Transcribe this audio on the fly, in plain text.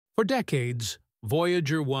For decades,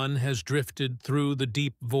 Voyager 1 has drifted through the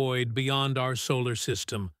deep void beyond our solar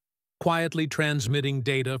system, quietly transmitting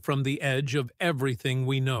data from the edge of everything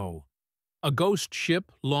we know. A ghost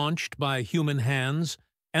ship launched by human hands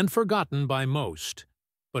and forgotten by most.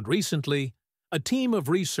 But recently, a team of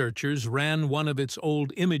researchers ran one of its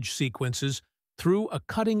old image sequences through a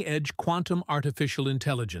cutting-edge quantum artificial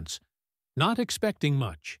intelligence, not expecting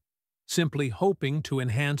much, simply hoping to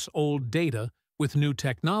enhance old data with new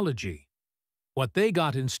technology. What they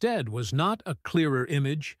got instead was not a clearer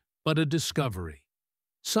image, but a discovery.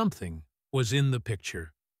 Something was in the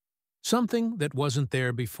picture. Something that wasn't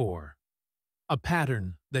there before. A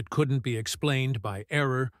pattern that couldn't be explained by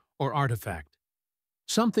error or artifact.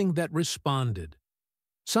 Something that responded.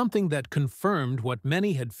 Something that confirmed what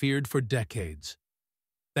many had feared for decades.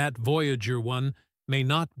 That Voyager 1 may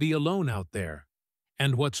not be alone out there.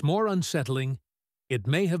 And what's more unsettling, it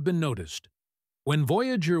may have been noticed. When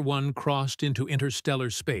Voyager 1 crossed into interstellar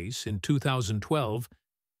space in 2012,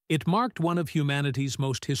 it marked one of humanity's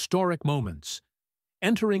most historic moments,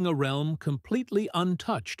 entering a realm completely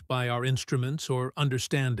untouched by our instruments or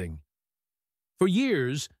understanding. For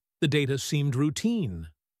years, the data seemed routine.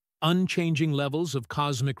 Unchanging levels of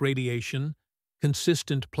cosmic radiation,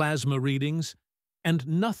 consistent plasma readings, and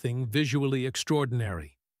nothing visually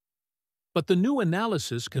extraordinary. But the new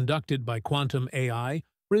analysis conducted by quantum AI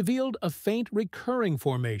revealed a faint recurring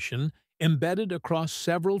formation embedded across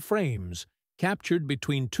several frames, captured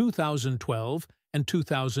between 2012 and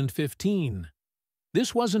 2015.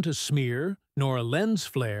 This wasn't a smear, nor a lens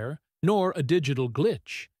flare, nor a digital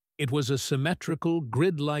glitch. It was a symmetrical,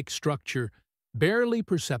 grid-like structure, barely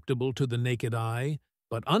perceptible to the naked eye,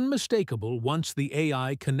 but unmistakable once the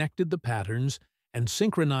AI connected the patterns and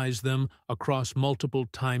synchronized them across multiple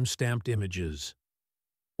time-stamped images.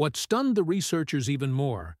 What stunned the researchers even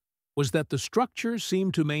more was that the structure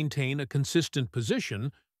seemed to maintain a consistent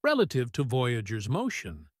position relative to Voyager's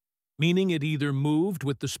motion, meaning it either moved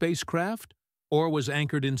with the spacecraft or was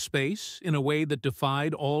anchored in space in a way that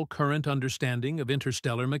defied all current understanding of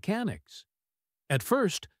interstellar mechanics. At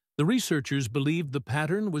first, the researchers believed the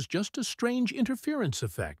pattern was just a strange interference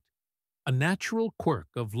effect, a natural quirk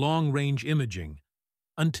of long-range imaging,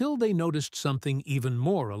 until they noticed something even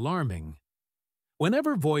more alarming.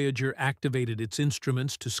 Whenever Voyager activated its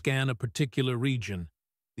instruments to scan a particular region,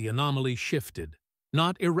 the anomaly shifted,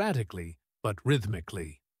 not erratically, but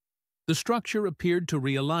rhythmically. The structure appeared to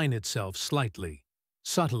realign itself slightly,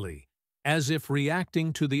 subtly, as if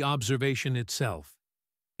reacting to the observation itself.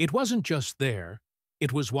 It wasn't just there,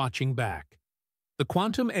 it was watching back. The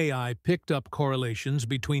quantum AI picked up correlations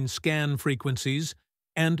between scan frequencies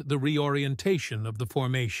and the reorientation of the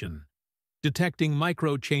formation, detecting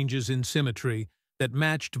micro-changes in symmetry that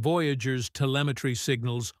matched Voyager's telemetry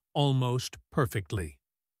signals almost perfectly.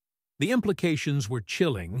 The implications were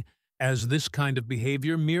chilling, as this kind of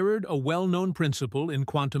behavior mirrored a well-known principle in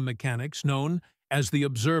quantum mechanics known as the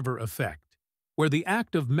observer effect, where the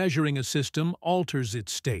act of measuring a system alters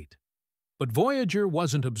its state. But Voyager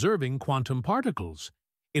wasn't observing quantum particles.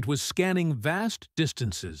 It was scanning vast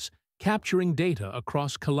distances, capturing data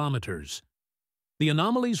across kilometers. The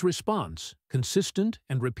anomaly's response, consistent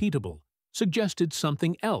and repeatable, suggested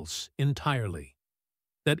something else entirely.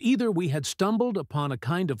 That either we had stumbled upon a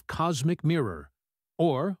kind of cosmic mirror,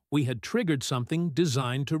 or we had triggered something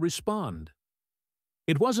designed to respond.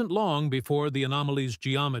 It wasn't long before the anomaly's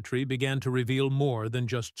geometry began to reveal more than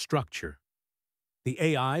just structure. The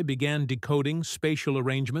AI began decoding spatial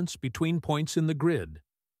arrangements between points in the grid,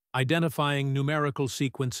 identifying numerical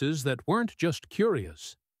sequences that weren't just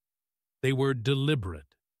curious. They were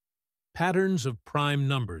deliberate. Patterns of prime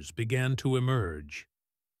numbers began to emerge.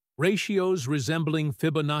 Ratios resembling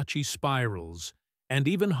Fibonacci spirals, and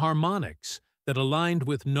even harmonics that aligned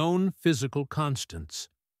with known physical constants.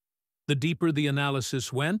 The deeper the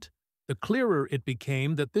analysis went, the clearer it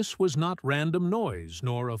became that this was not random noise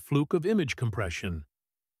nor a fluke of image compression.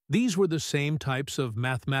 These were the same types of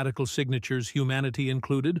mathematical signatures humanity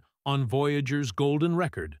included on Voyager's golden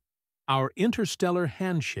record, our interstellar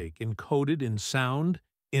handshake encoded in sound,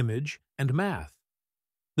 image, and math.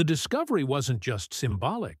 The discovery wasn't just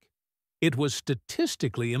symbolic. It was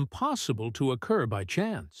statistically impossible to occur by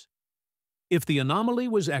chance. If the anomaly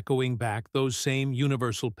was echoing back those same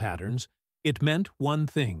universal patterns, it meant one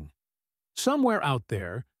thing. Somewhere out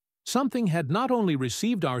there, something had not only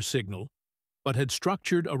received our signal, but had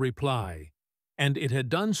structured a reply, and it had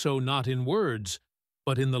done so not in words,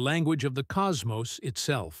 but in the language of the cosmos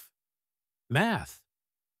itself. Math.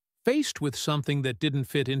 Faced with something that didn't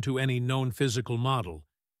fit into any known physical model,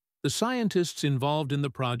 the scientists involved in the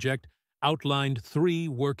project outlined three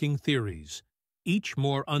working theories, each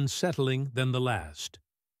more unsettling than the last.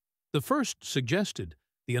 The first suggested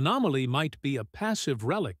the anomaly might be a passive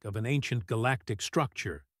relic of an ancient galactic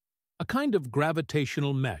structure, a kind of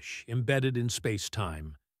gravitational mesh embedded in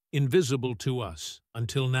space-time, invisible to us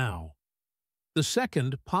until now. The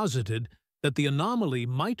second posited that the anomaly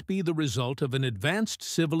might be the result of an advanced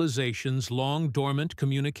civilization's long-dormant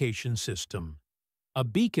communication system, a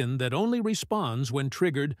beacon that only responds when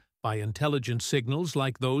triggered by intelligent signals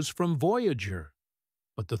like those from Voyager.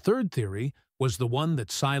 But the third theory was the one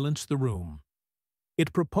that silenced the room.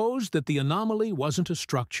 It proposed that the anomaly wasn't a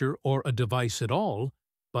structure or a device at all,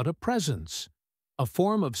 but a presence, a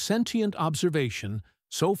form of sentient observation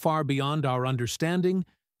so far beyond our understanding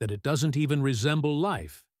that it doesn't even resemble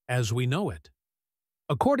life as we know it.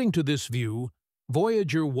 According to this view,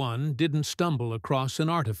 Voyager 1 didn't stumble across an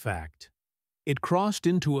artifact. It crossed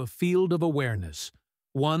into a field of awareness,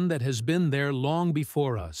 one that has been there long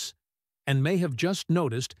before us, and may have just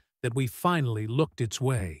noticed that we finally looked its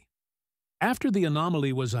way. After the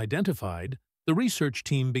anomaly was identified, the research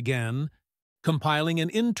team began compiling an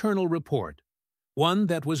internal report, one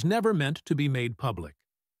that was never meant to be made public.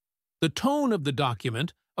 The tone of the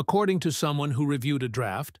document, according to someone who reviewed a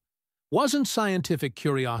draft, wasn't scientific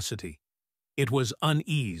curiosity. It was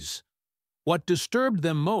unease. What disturbed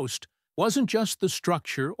them most wasn't just the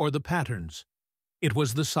structure or the patterns. It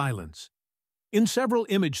was the silence. In several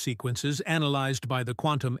image sequences analyzed by the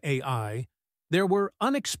quantum AI, there were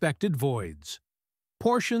unexpected voids.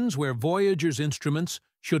 Portions where Voyager's instruments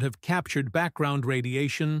should have captured background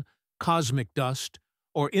radiation, cosmic dust,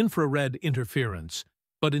 or infrared interference,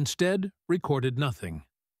 but instead recorded nothing.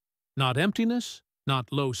 Not emptiness,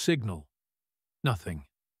 not low signal. Nothing.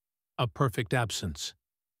 A perfect absence.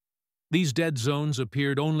 These dead zones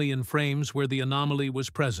appeared only in frames where the anomaly was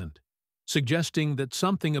present, suggesting that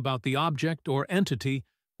something about the object or entity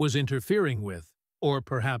was interfering with, or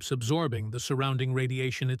perhaps absorbing, the surrounding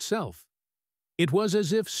radiation itself. It was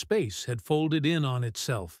as if space had folded in on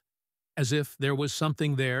itself, as if there was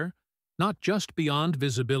something there, not just beyond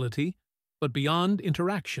visibility, but beyond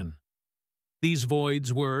interaction. These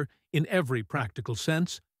voids were, in every practical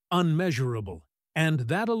sense, unmeasurable, and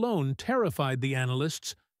that alone terrified the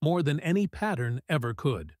analysts more than any pattern ever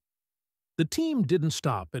could. The team didn't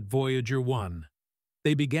stop at Voyager 1.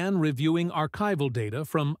 They began reviewing archival data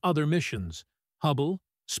from other missions, Hubble,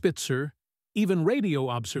 Spitzer, even radio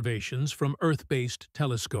observations from Earth-based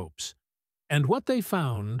telescopes. And what they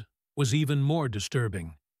found was even more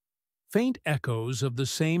disturbing. Faint echoes of the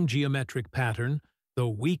same geometric pattern, though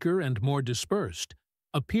weaker and more dispersed,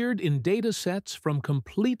 appeared in data sets from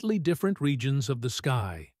completely different regions of the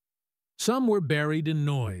sky. Some were buried in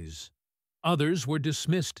noise. Others were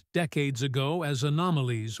dismissed decades ago as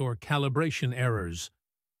anomalies or calibration errors.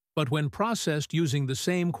 But when processed using the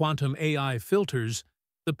same quantum AI filters,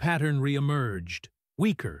 the pattern re-emerged,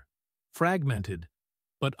 weaker, fragmented,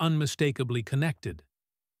 but unmistakably connected.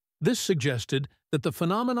 This suggested that the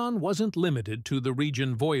phenomenon wasn't limited to the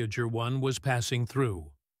region Voyager 1 was passing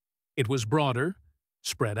through. It was broader,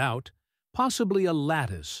 spread out, possibly a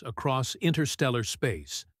lattice across interstellar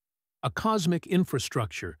space, a cosmic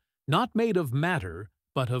infrastructure not made of matter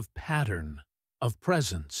but of pattern, of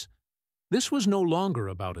presence. This was no longer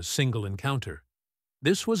about a single encounter.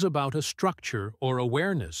 This was about a structure or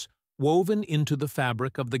awareness woven into the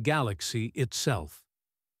fabric of the galaxy itself.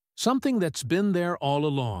 Something that's been there all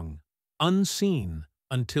along, unseen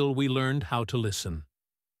until we learned how to listen.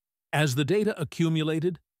 As the data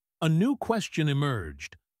accumulated, a new question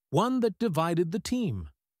emerged, one that divided the team.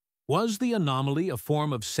 Was the anomaly a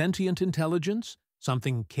form of sentient intelligence,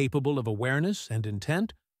 something capable of awareness and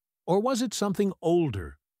intent, or was it something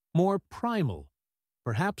older, more primal,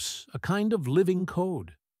 perhaps a kind of living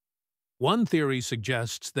code? One theory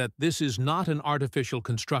suggests that this is not an artificial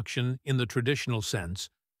construction in the traditional sense,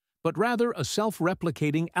 but rather a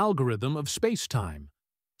self-replicating algorithm of space-time,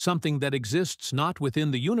 something that exists not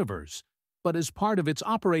within the universe, but as part of its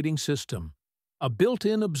operating system, a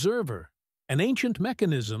built-in observer, an ancient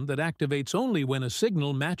mechanism that activates only when a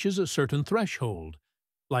signal matches a certain threshold,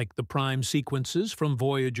 like the prime sequences from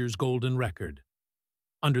Voyager's Golden Record.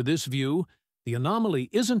 Under this view, the anomaly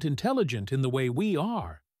isn't intelligent in the way we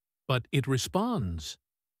are, but it responds,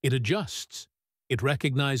 it adjusts, it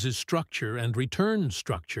recognizes structure and returns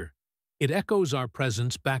structure. It echoes our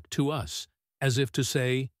presence back to us, as if to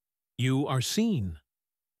say, "You are seen."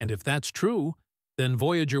 And if that's true, then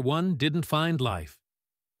Voyager 1 didn't find life.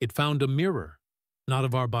 It found a mirror, not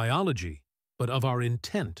of our biology, but of our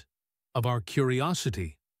intent, of our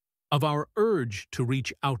curiosity, of our urge to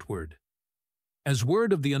reach outward. As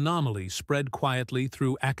word of the anomaly spread quietly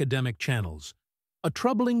through academic channels, A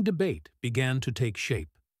troubling debate began to take shape.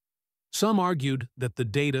 Some argued that the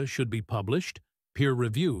data should be published,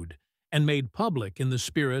 peer-reviewed, and made public in the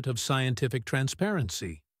spirit of scientific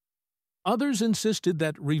transparency. Others insisted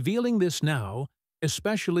that revealing this now,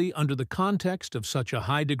 especially under the context of such a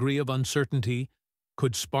high degree of uncertainty,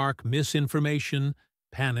 could spark misinformation,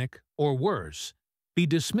 panic, or worse, be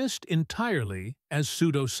dismissed entirely as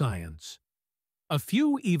pseudoscience. A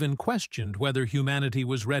few even questioned whether humanity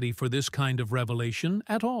was ready for this kind of revelation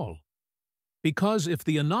at all. Because if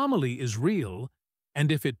the anomaly is real,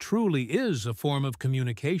 and if it truly is a form of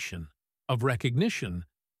communication, of recognition,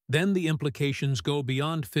 then the implications go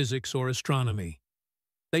beyond physics or astronomy.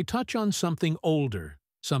 They touch on something older,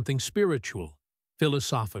 something spiritual,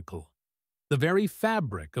 philosophical, the very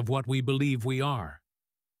fabric of what we believe we are.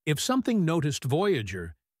 If something noticed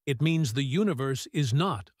Voyager, it means the universe is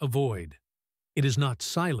not a void. It is not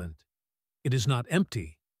silent. It is not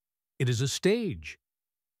empty. It is a stage.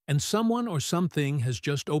 And someone or something has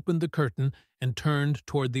just opened the curtain and turned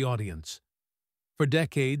toward the audience. For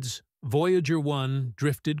decades, Voyager 1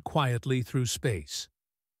 drifted quietly through space,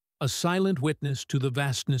 a silent witness to the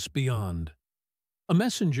vastness beyond, a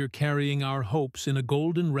messenger carrying our hopes in a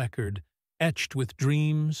golden record etched with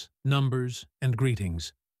dreams, numbers, and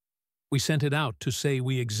greetings. We sent it out to say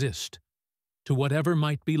we exist, to whatever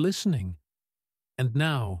might be listening. And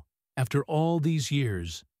now, after all these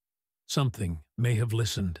years, something may have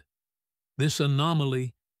listened. This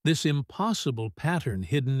anomaly, this impossible pattern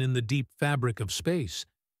hidden in the deep fabric of space,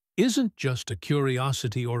 isn't just a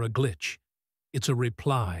curiosity or a glitch. It's a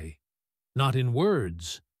reply, not in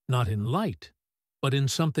words, not in light, but in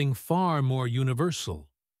something far more universal: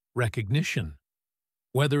 recognition.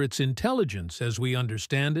 Whether it's intelligence as we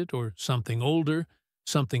understand it or something older,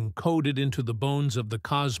 something coded into the bones of the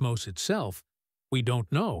cosmos itself, we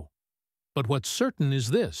don't know. But what's certain is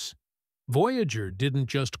this: Voyager didn't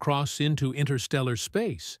just cross into interstellar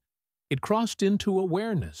space. It crossed into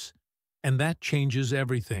awareness. And that changes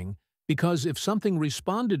everything, because if something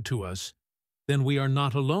responded to us, then we are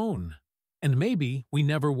not alone. And maybe we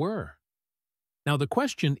never were. Now the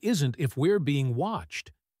question isn't if we're being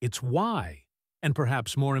watched, it's why. And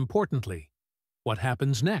perhaps more importantly, what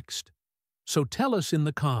happens next? So tell us in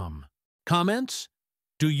the comments.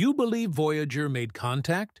 Do you believe Voyager made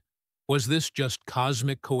contact? Was this just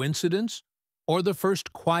cosmic coincidence, or the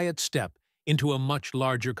first quiet step into a much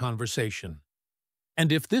larger conversation?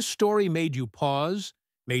 And if this story made you pause,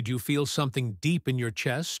 made you feel something deep in your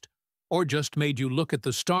chest, or just made you look at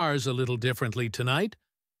the stars a little differently tonight,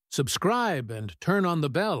 subscribe and turn on the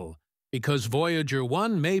bell, because Voyager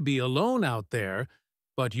 1 may be alone out there,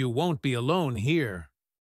 but you won't be alone here.